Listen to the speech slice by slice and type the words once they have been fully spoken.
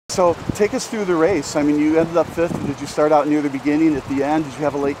So take us through the race. I mean, you ended up 5th. Did you start out near the beginning, at the end? Did you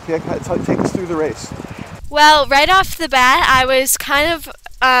have a late kick? Take us through the race. Well, right off the bat, I was kind of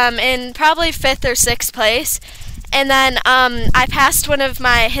in probably 5th or 6th place. And then I passed one of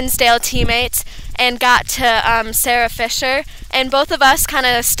my Hinsdale teammates and got to Sarah Fisher. And both of us kind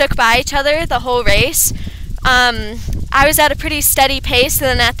of stuck by each other the whole race. I was at a pretty steady pace,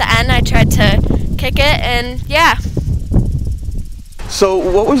 and then at the end I tried to kick it, and yeah. So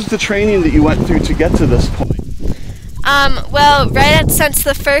what was the training that you went through to get to this point? Well, since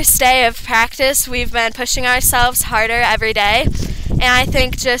the first day of practice, we've been pushing ourselves harder every day. And I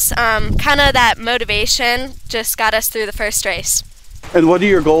think just kind of that motivation just got us through the first race. And what are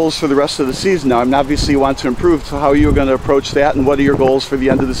your goals for the rest of the season now? I mean, obviously you want to improve, so how are you going to approach that, and what are your goals for the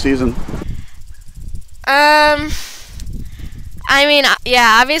end of the season? I mean,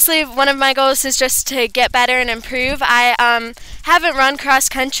 yeah, obviously one of my goals is just to get better and improve. I haven't run cross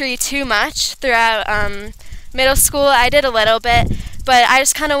country too much throughout middle school. I did a little bit, but I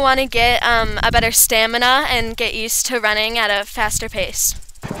just kind of want to get a better stamina and get used to running at a faster pace.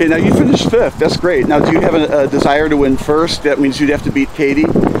 Okay, now you finished 5th. That's great. Now, do you have a desire to win first? That means you'd have to beat Cate?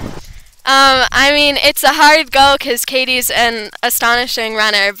 I mean, it's a hard goal because Katie's an astonishing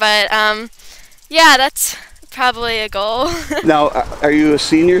runner, but yeah, that's probably a goal. Now, are you a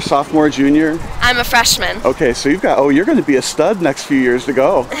senior, sophomore, junior? I'm a freshman. Okay, so you're going to be a stud next few years to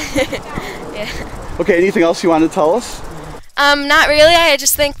go. Yeah. Okay, anything else you want to tell us? Not really. I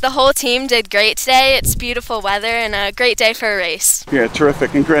just think the whole team did great today. It's beautiful weather and a great day for a race. Yeah,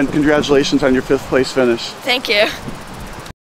 terrific. And congratulations on your 5th place finish. Thank you.